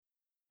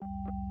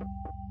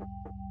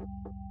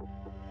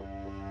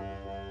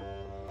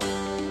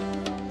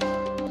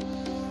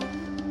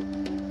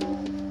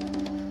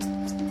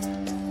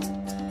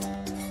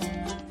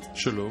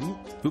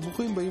שלום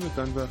וברוכים באים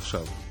לכאן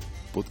ועכשיו,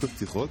 פודקאסט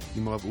שיחות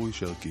עם הרב אורי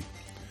שרקי.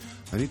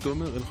 אני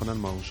תומר אלחנן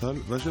מרשל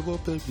והשבוע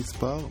פרק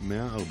מספר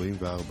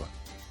 144.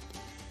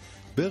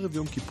 בערב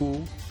יום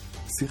כיפור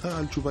שיחה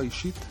על תשובה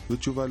אישית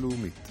ותשובה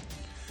לאומית.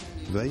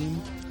 והאם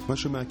מה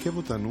שמעכב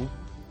אותנו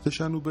זה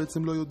שאנו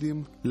בעצם לא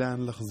יודעים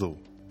לאן לחזור.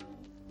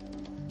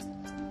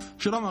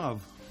 שלום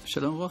הרב.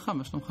 שלום וברכה,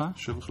 מה שלומך?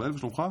 שבח לאל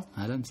ושלומך?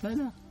 אהלן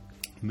בסדר.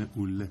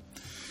 מעולה.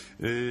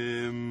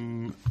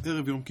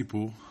 ערב יום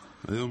כיפור,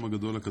 היום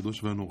הגדול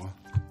הקדוש והנורא.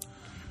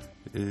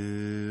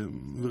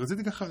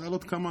 ורציתי ככה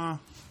להעלות כמה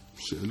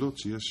שאלות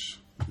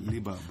שיש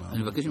לי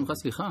אני מבקש ממך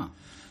סליחה.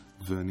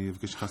 ואני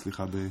אבקש לך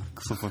סליחה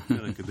בסוף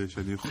הפרק כדי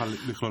שאני אוכל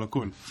לכלול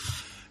הכל.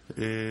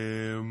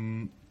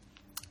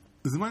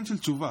 זמן של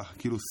תשובה,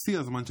 כאילו שיא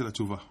הזמן של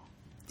התשובה.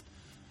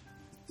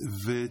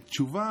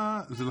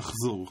 ותשובה זה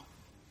לחזור.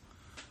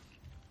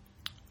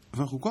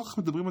 ואנחנו כל כך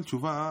מדברים על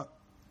תשובה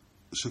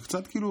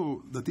שקצת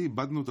כאילו, דעתי,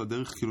 איבדנו את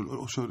הדרך, כאילו,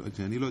 או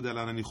שאני לא יודע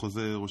לאן אני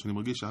חוזר, או שאני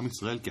מרגיש שעם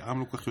ישראל כעם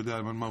לא כך יודע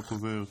על מה הוא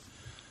חוזר.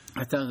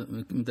 אתה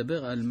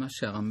מדבר על מה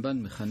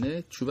שהרמב"ן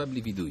מכנה תשובה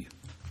בלי וידוי.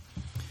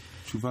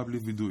 תשובה בלי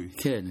וידוי.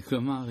 כן,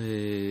 כלומר,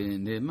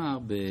 נאמר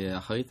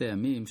באחרית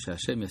הימים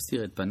שהשם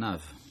יסתיר את פניו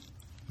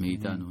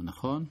מאיתנו,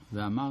 נכון?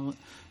 ואמר,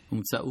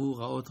 ומצאו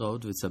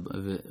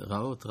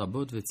רעות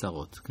רבות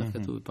וצרות. כך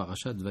כתוב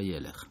בפרשת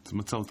וילך. זה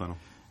מצא אותנו.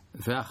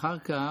 ואחר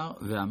כך,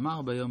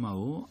 ואמר ביום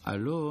ההוא,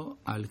 הלא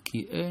על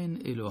כי אין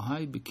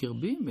אלוהי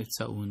בקרבי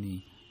מצאוני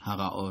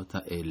הרעות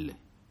האלה.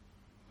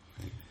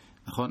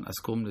 נכון? אז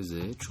קוראים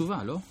לזה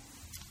תשובה, לא?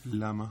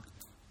 למה?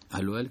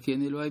 הלא על כי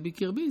אין אלוהי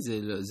בקרבי,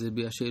 זה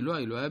בגלל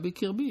שאלוהי לא היה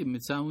בקרבי,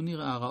 מצאוני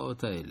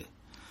הרעות האלה.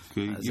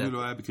 כי אם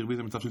לא היה בקרבי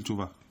זה מצב של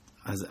תשובה.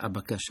 אז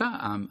הבקשה,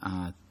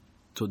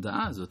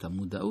 התודעה הזאת,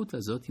 המודעות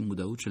הזאת היא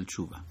מודעות של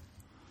תשובה.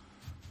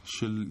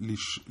 של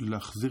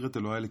להחזיר את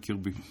אלוהי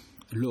לקרבי.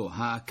 לא,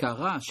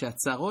 ההכרה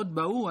שהצרות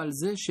באו על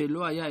זה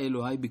שלא היה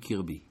אלוהי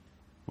בקרבי.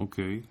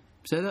 אוקיי.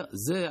 בסדר?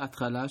 זה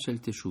התחלה של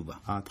תשובה.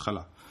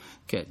 ההתחלה.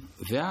 כן.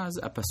 ואז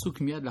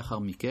הפסוק מיד לאחר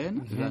מכן,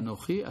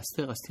 ואנוכי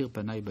אסתיר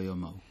פניי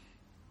ביום ההוא.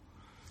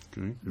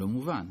 אוקיי. לא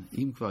מובן.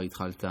 אם כבר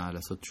התחלת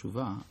לעשות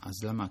תשובה,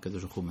 אז למה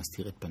הקדוש ברוך הוא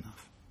מסתיר את פניו?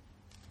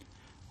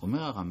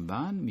 אומר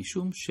הרמב"ן,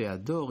 משום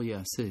שהדור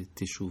יעשה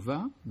תשובה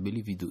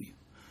בלי וידוי.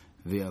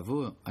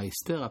 ויבוא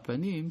ההסתר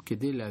הפנים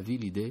כדי להביא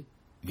לידי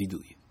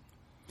וידוי.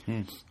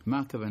 מה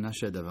הכוונה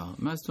של הדבר?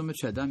 מה זאת אומרת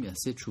שאדם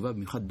יעשה תשובה,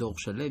 במיוחד דור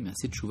שלם,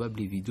 יעשה תשובה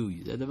בלי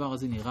וידוי? הדבר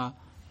הזה נראה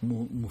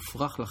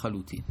מופרך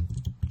לחלוטין.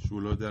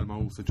 שהוא לא יודע על מה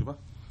הוא עושה תשובה?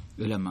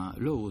 למה?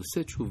 לא, הוא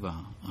עושה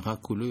תשובה,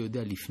 רק הוא לא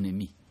יודע לפני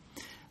מי.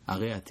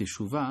 הרי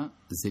התשובה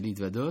זה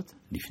להתוודות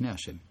לפני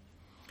השם.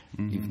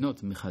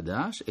 לבנות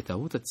מחדש את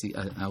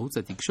ערוץ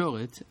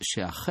התקשורת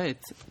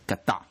שהחטא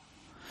קטע.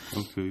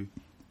 אוקיי.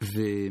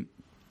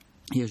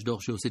 ויש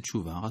דור שעושה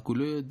תשובה, רק הוא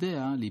לא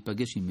יודע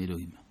להיפגש עם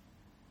אלוהים.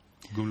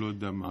 גם לא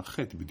יודע מה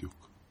החטא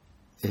בדיוק.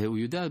 הוא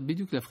יודע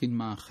בדיוק להבחין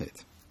מה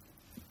החטא.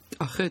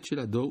 החטא של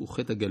הדור הוא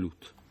חטא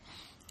הגלות.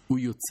 הוא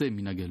יוצא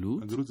מן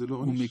הגלות. הגלות זה לא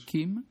עונש. הוא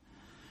מקים.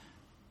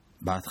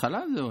 בהתחלה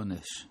זה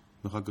עונש.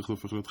 ואחר כך זה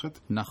הופך להיות חטא?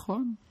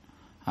 נכון.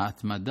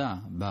 ההתמדה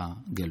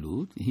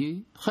בגלות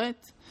היא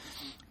חטא.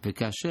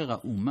 וכאשר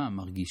האומה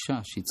מרגישה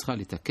שהיא צריכה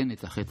לתקן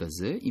את החטא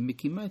הזה, היא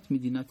מקימה את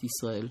מדינת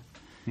ישראל.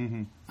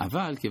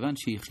 אבל כיוון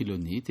שהיא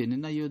חילונית,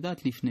 איננה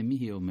יודעת לפני מי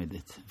היא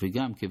עומדת.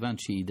 וגם כיוון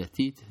שהיא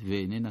דתית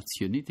ואיננה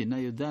ציונית, אינה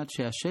יודעת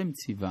שהשם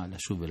ציווה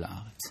לשוב אל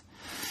הארץ.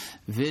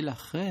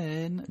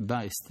 ולכן בא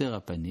הסתר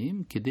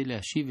הפנים כדי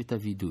להשיב את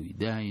הוידוי.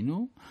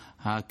 דהיינו,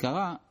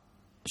 ההכרה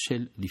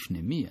של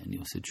לפני מי אני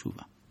עושה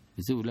תשובה.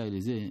 וזה אולי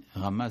לזה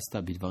רמזת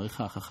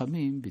בדבריך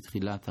החכמים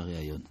בתחילת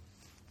הראיון.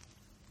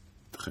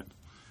 כן.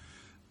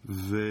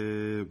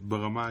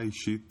 וברמה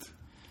האישית,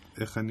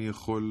 איך אני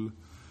יכול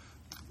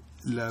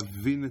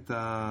להבין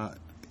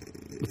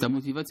את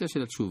המוטיבציה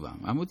של התשובה.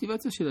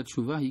 המוטיבציה של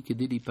התשובה היא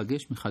כדי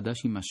להיפגש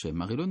מחדש עם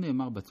השם. הרי לא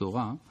נאמר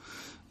בתורה,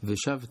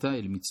 ושבת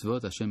אל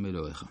מצוות השם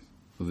אלוהיך,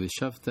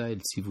 ושבת אל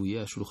ציוויי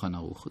השולחן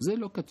ערוך. זה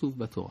לא כתוב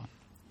בתורה.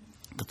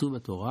 כתוב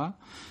בתורה,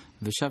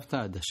 ושבת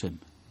עד השם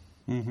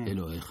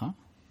אלוהיך,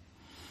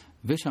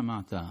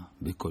 ושמעת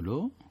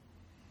בקולו,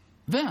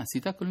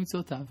 ועשית כל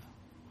מצוותיו.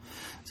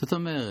 זאת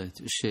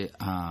אומרת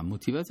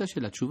שהמוטיבציה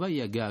של התשובה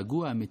היא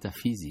הגעגוע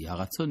המטאפיזי,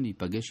 הרצון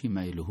להיפגש עם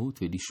האלוהות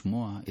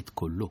ולשמוע את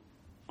קולו.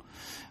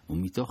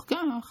 ומתוך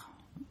כך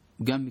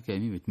גם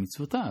מקיימים את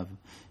מצוותיו.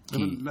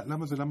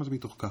 למה זה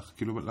מתוך כך?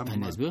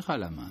 אני אסביר לך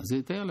למה.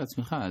 זה תאר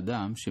לעצמך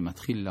אדם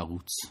שמתחיל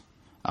לרוץ,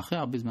 אחרי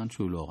הרבה זמן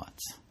שהוא לא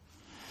רץ.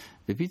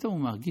 ופתאום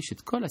הוא מרגיש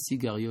את כל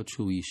הסיגריות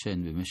שהוא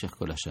ישן במשך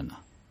כל השנה.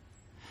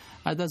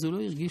 עד אז הוא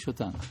לא הרגיש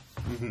אותן.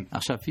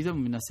 עכשיו, פתאום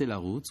הוא מנסה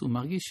לרוץ, הוא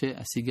מרגיש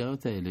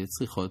שהסיגריות האלה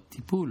צריכות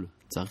טיפול,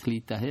 צריך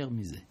להיטהר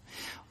מזה.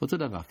 אותו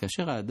דבר,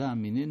 כאשר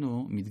האדם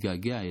איננו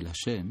מתגעגע אל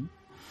השם,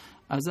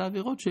 אז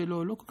העבירות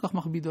שלו לא כל כך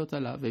מכבידות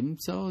עליו, הן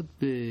נמצאות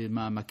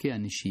במעמקי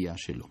הנשייה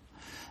שלו.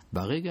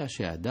 ברגע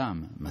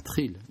שהאדם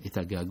מתחיל את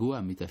הגעגוע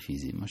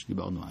המטאפיזי, מה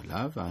שדיברנו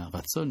עליו,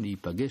 הרצון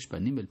להיפגש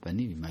פנים אל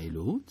פנים עם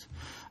האלוהות,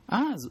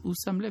 אז הוא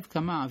שם לב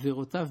כמה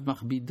עבירותיו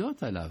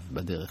מכבידות עליו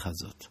בדרך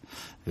הזאת.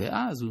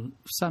 ואז הוא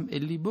שם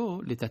אל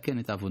ליבו לתקן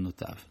את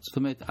עוונותיו. זאת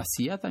אומרת,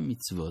 עשיית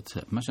המצוות,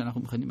 מה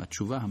שאנחנו מכנים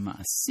התשובה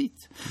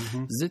המעשית,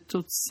 זה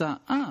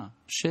תוצאה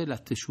של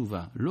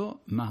התשובה, לא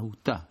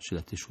מהותה של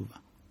התשובה.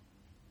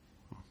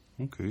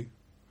 אוקיי.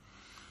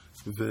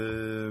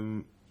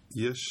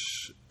 ויש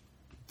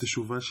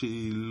תשובה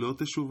שהיא לא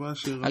תשובה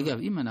אגב,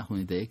 אם אנחנו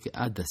נדייק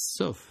עד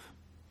הסוף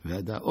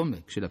ועד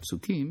העומק של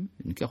הפסוקים,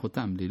 ניקח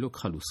אותם ללא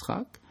כחל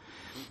ושחק,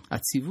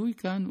 הציווי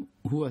כאן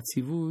הוא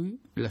הציווי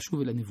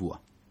לשוב אל הנבואה.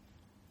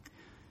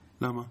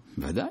 למה?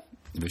 ודאי.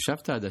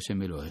 ושבת עד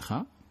השם אלוהיך,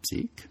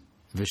 פסיק,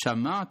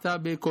 ושמעת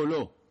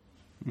בקולו.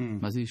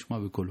 מה זה לשמוע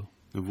בקולו?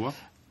 נבואה?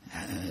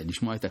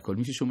 לשמוע את הכל.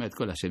 מי ששומע את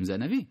כל השם זה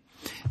הנביא.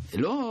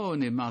 לא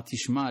נאמר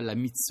תשמע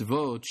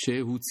למצוות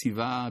שהוא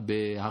ציווה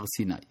בהר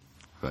סיני.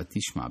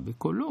 ותשמע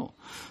בקולו.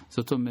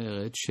 זאת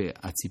אומרת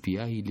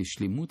שהציפייה היא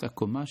לשלימות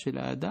הקומה של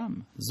האדם.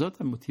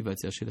 זאת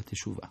המוטיבציה של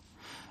התשובה.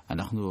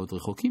 אנחנו עוד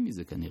רחוקים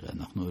מזה כנראה.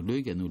 אנחנו עוד לא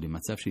הגענו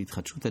למצב של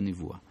התחדשות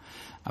הנבואה.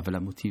 אבל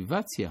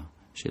המוטיבציה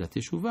של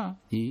התשובה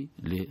היא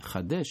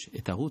לחדש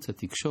את ערוץ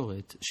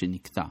התקשורת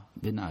שנקטע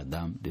בין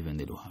האדם לבין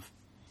אלוהיו.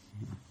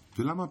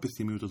 ולמה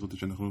הפסימיות הזאת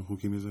שאנחנו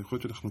רחוקים מזה? יכול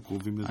להיות שאנחנו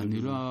קרובים לזה?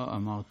 אני לא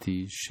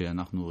אמרתי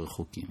שאנחנו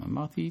רחוקים.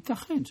 אמרתי,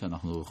 ייתכן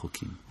שאנחנו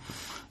רחוקים.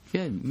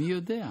 כן, מי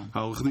יודע?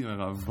 העורך דין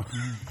הרב.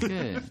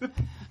 כן.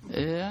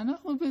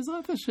 אנחנו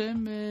בעזרת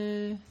השם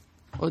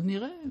עוד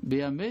נראה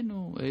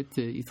בימינו את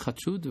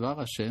התחדשות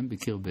דבר השם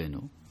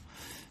בקרבנו,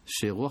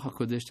 שרוח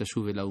הקודש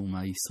תשוב אל האומה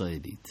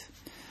הישראלית.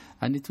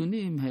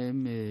 הנתונים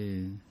הם,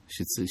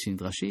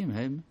 שנדרשים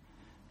הם,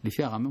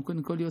 לפי הרמב"ם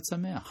קודם כל להיות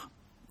שמח.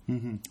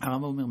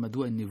 הרמב"ם אומר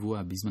מדוע אין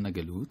נבואה בזמן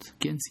הגלות?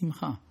 כי אין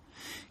שמחה.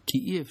 כי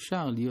אי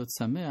אפשר להיות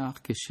שמח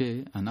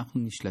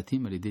כשאנחנו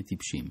נשלטים על ידי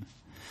טיפשים.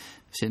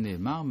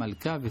 שנאמר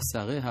מלכה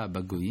ושריה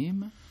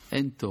בגויים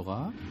אין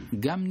תורה,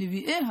 גם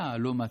נביאיה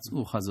לא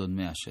מצאו חזון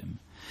מהשם.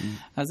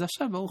 אז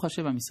עכשיו ברוך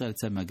השם עם ישראל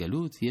יצא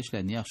מהגלות, יש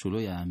להניח שהוא לא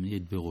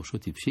יעמיד בראשו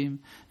טיפשים,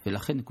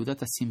 ולכן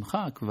נקודת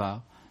השמחה כבר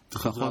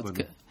פחות,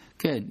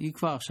 כן, היא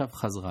כבר עכשיו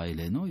חזרה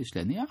אלינו, יש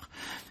להניח,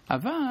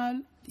 אבל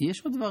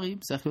יש עוד דברים,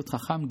 צריך להיות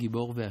חכם,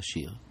 גיבור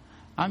ועשיר.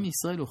 עם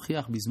ישראל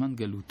הוכיח בזמן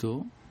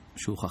גלותו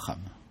שהוא חכם.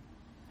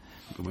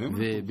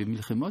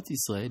 ובמלחמות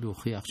ישראל הוא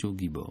הוכיח שהוא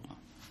גיבור.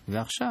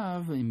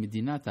 ועכשיו, עם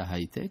מדינת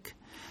ההייטק,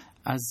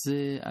 אז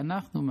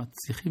אנחנו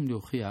מצליחים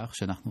להוכיח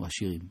שאנחנו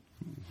עשירים.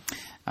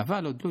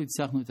 אבל עוד לא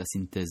הצלחנו את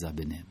הסינתזה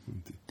ביניהם.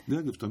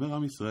 אגב, אתה אומר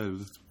עם ישראל,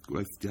 וזו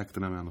אולי סטייה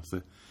קטנה מהנושא,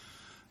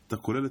 אתה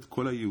כולל את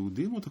כל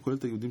היהודים או אתה כולל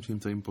את היהודים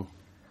שנמצאים פה?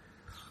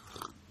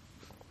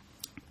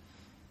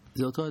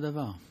 זה אותו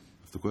הדבר.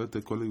 אתה כולל את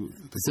כל היהודים?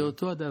 זה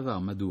אותו הדבר,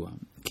 מדוע?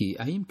 כי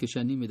האם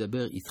כשאני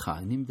מדבר איתך,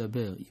 אני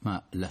מדבר עם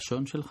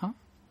הלשון שלך,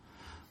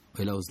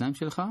 אל האוזניים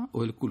שלך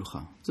או אל כולך?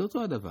 זה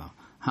אותו הדבר.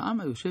 העם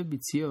היושב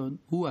בציון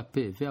הוא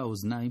הפה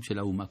והאוזניים של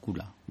האומה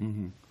כולה.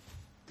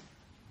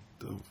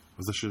 טוב,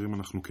 אז השירים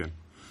אנחנו כן.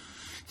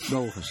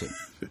 ברוך השם.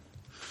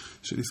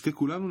 שנזכה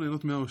כולנו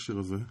ליהנות מהאושר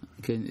הזה.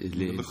 כן,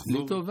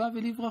 לטובה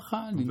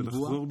ולברכה, לנבואה.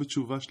 ולחזור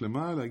בתשובה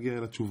שלמה, להגיע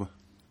אל התשובה.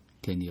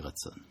 כן, יהי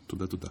רצון.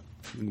 תודה, תודה.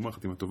 נגמר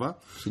חתימה טובה.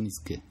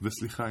 שנזכה.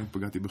 וסליחה אם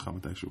פגעתי בך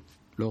מתישהו.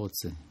 לא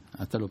רוצה.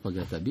 אתה לא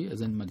פגעת בי,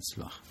 אז אין מה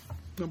לסלוח.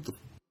 גם טוב.